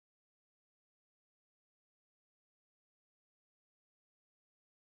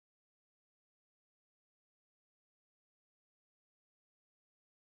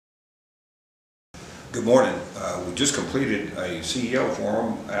Good morning. We just completed a CEO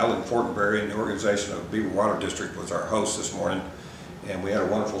forum. Alan Fortenberry and the organization of Beaver Water District was our host this morning, and we had a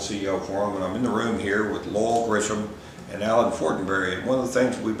wonderful CEO forum. And I'm in the room here with Lowell Grisham and Alan Fortenberry. And one of the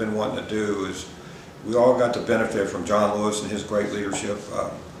things we've been wanting to do is we all got to benefit from John Lewis and his great leadership.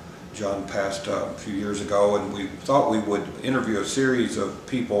 John passed a few years ago, and we thought we would interview a series of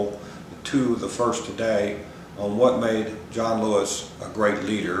people, two of the first today, on what made John Lewis a great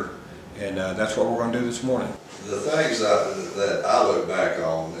leader. And that's what we're going to do this morning. The things that I look back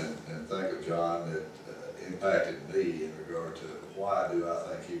on and think of John that impacted me in regard to why do I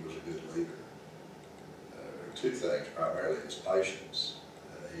think he was a good leader. There are two things, primarily his patience.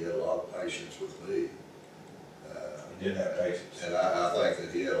 He had a lot of patience with me. He did have patience. And I think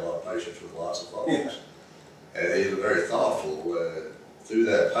that he had a lot of patience with lots of folks. Yeah. And he was very thoughtful through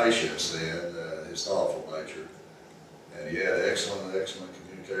that patience then, his thoughtful nature. And he had excellent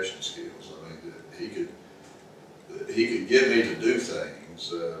communication skills. I mean, he could get me to do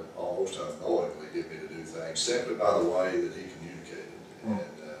things, almost unknowingly get me to do things, simply by the way that he communicated. And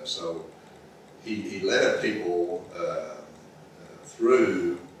so he led people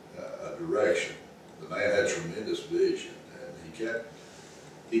through a direction. The man had tremendous vision, and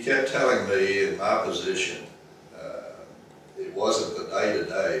he kept telling me in my position, it wasn't the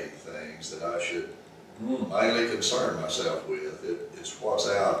day-to-day things that I should mainly concern myself with. It's what's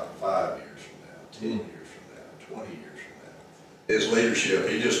out 5 years from now, 10 years from now, 20 years from now. His leadership,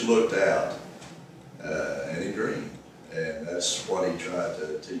 he just looked out and he dreamed, and that's what he tried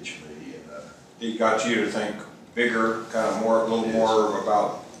to teach me. And he got you to think bigger, kind of more, a little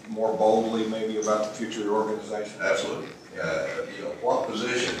more boldly, maybe about the future of the organization. Absolutely. You know, what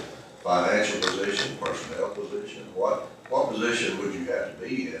position, financial position, personnel position, what position would you have to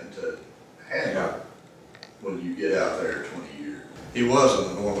be in to handle when you get out there 20 years. He was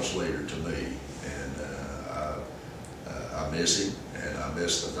an enormous leader to me, and I miss him, and I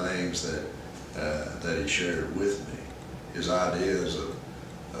miss the things that he shared with me. His ideas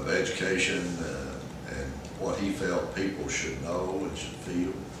of education and what he felt people should know and should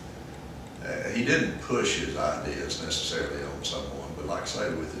feel. He didn't push his ideas necessarily on someone, but like I say,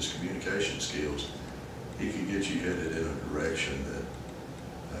 with his communication skills, he could get you headed in a direction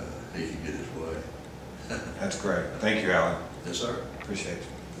that he could get his way. That's great. Thank you, Alan. Yes, sir. Appreciate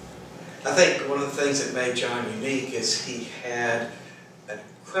you. I think one of the things that made John unique is he had an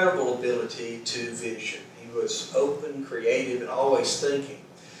incredible ability to vision. He was open, creative, and always thinking.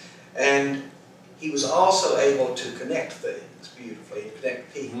 And he was also able to connect things beautifully, and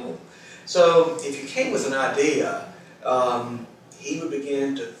connect people. So if you came with an idea, he would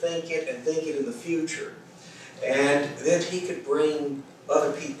begin to think it in the future. And then he could bring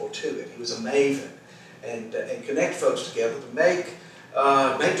other people to it. He was a maven. And connect folks together to make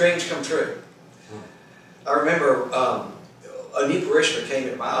dreams come true. I remember a new parishioner came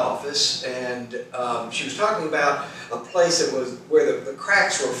into my office, and she was talking about a place that was where the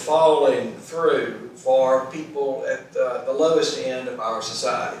cracks were falling through for people at the lowest end of our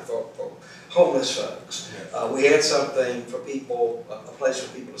society, for homeless folks. We had something for people, a place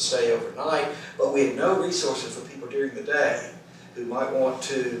for people to stay overnight, but we had no resources for people during the day who might want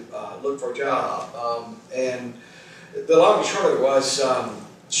to look for a job. And the long and short of it was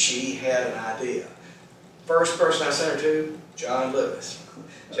she had an idea. First person I sent her to, John Lewis.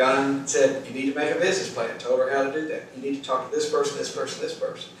 John said, you need to make a business plan. Told her how to do that. You need to talk to this person, this person, this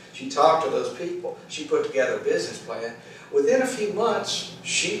person. She talked to those people. She put together a business plan. Within a few months,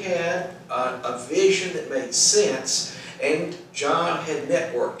 she had a vision that made sense, and John had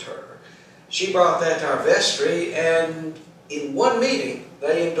networked her. She brought that to our vestry, and in one meeting,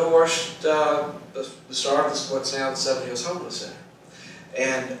 they endorsed the start of what's now the Seven Hills Homeless Center.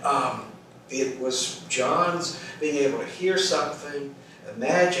 And it was John's being able to hear something,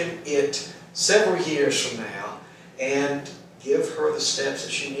 imagine it several years from now, and give her the steps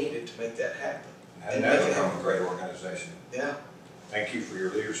that she needed to make that happen. And that's become a great organization. Yeah. Thank you for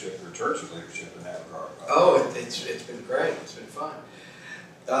your leadership, your church's leadership in that regard. Oh, it's been great. It's been fun.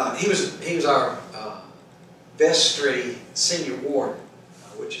 He was our vestry senior warden,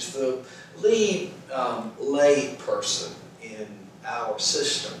 which is the lead lay person in our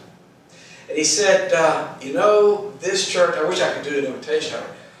system. And he said, you know, this church, I wish I could do an invitation.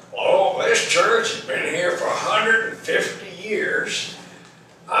 Oh, this church has been here for 150 years.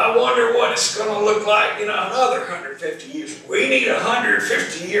 I wonder what it's going to look like in another 150 years. We need a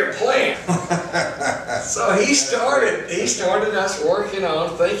 150-year plan. So he started us working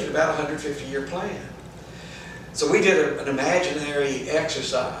on thinking about a 150-year plan. So we did an imaginary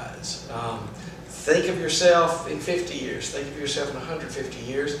exercise. Think of yourself in 50 years. Think of yourself in 150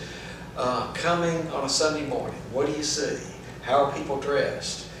 years. coming on a Sunday morning, what do you see? How are people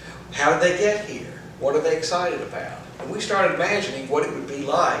dressed? How did they get here? What are they excited about? And we started imagining what it would be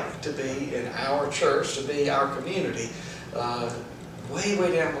like to be in our church, to be our community, way,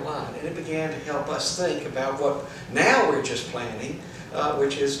 way down the line. And it began to help us think about what now we're just planning,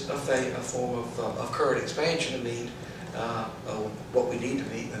 which is a form of current expansion to meet what we need to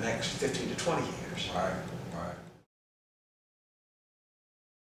meet in the next 15 to 20 years. All right.